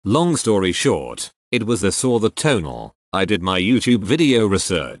Long story short, it was this or the tonal. I did my YouTube video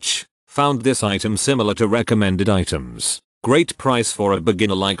research, found this item similar to recommended items. Great price for a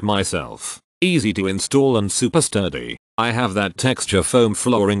beginner like myself. Easy to install and super sturdy. I have that texture foam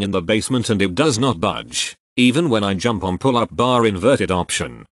flooring in the basement and it does not budge. Even when I jump on pull-up bar inverted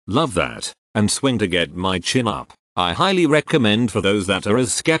option. Love that. And swing to get my chin up. I highly recommend for those that are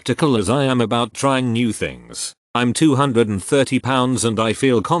as skeptical as I am about trying new things. I'm 230 pounds and I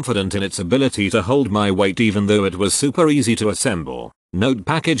feel confident in its ability to hold my weight even though it was super easy to assemble. Note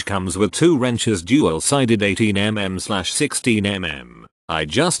package comes with 2 wrenches dual-sided 18mm/16mm. I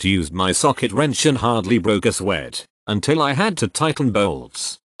just used my socket wrench and hardly broke a sweat. Until I had to tighten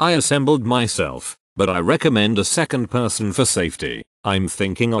bolts. I assembled myself, but I recommend a second person for safety. I'm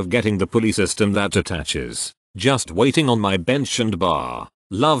thinking of getting the pulley system that attaches. Just waiting on my bench and bar.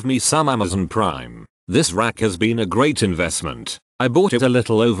 Love me some Amazon Prime. This rack has been a great investment. I bought it a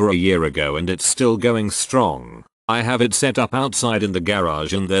little over a year ago and it's still going strong. I have it set up outside in the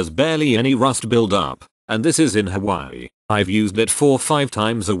garage and there's barely any rust build up. And this is in Hawaii. I've used it 4-5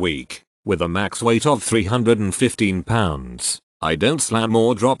 times a week. With a max weight of 315 pounds. I don't slam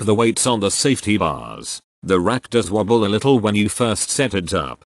or drop the weights on the safety bars. The rack does wobble a little when you first set it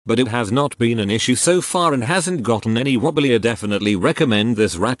up. But it has not been an issue so far and hasn't gotten any wobblier. Definitely recommend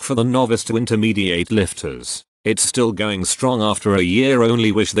this rack for the novice to intermediate lifters. It's still going strong after a year.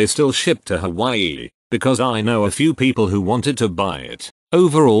 Only wish they still shipped to Hawaii, because I know a few people who wanted to buy it.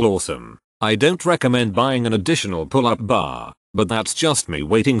 Overall awesome. I don't recommend buying an additional pull-up bar, but that's just me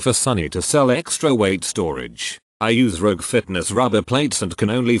waiting for Sunny to sell extra weight storage. I use Rogue Fitness rubber plates and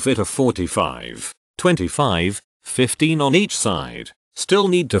can only fit a 45, 25, 15 on each side. Still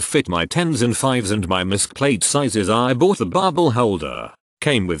need to fit my 10s and 5s and my misc plate sizes. I bought the barbell holder.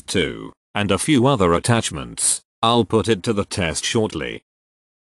 Came with 2. And a few other attachments. I'll put it to the test shortly.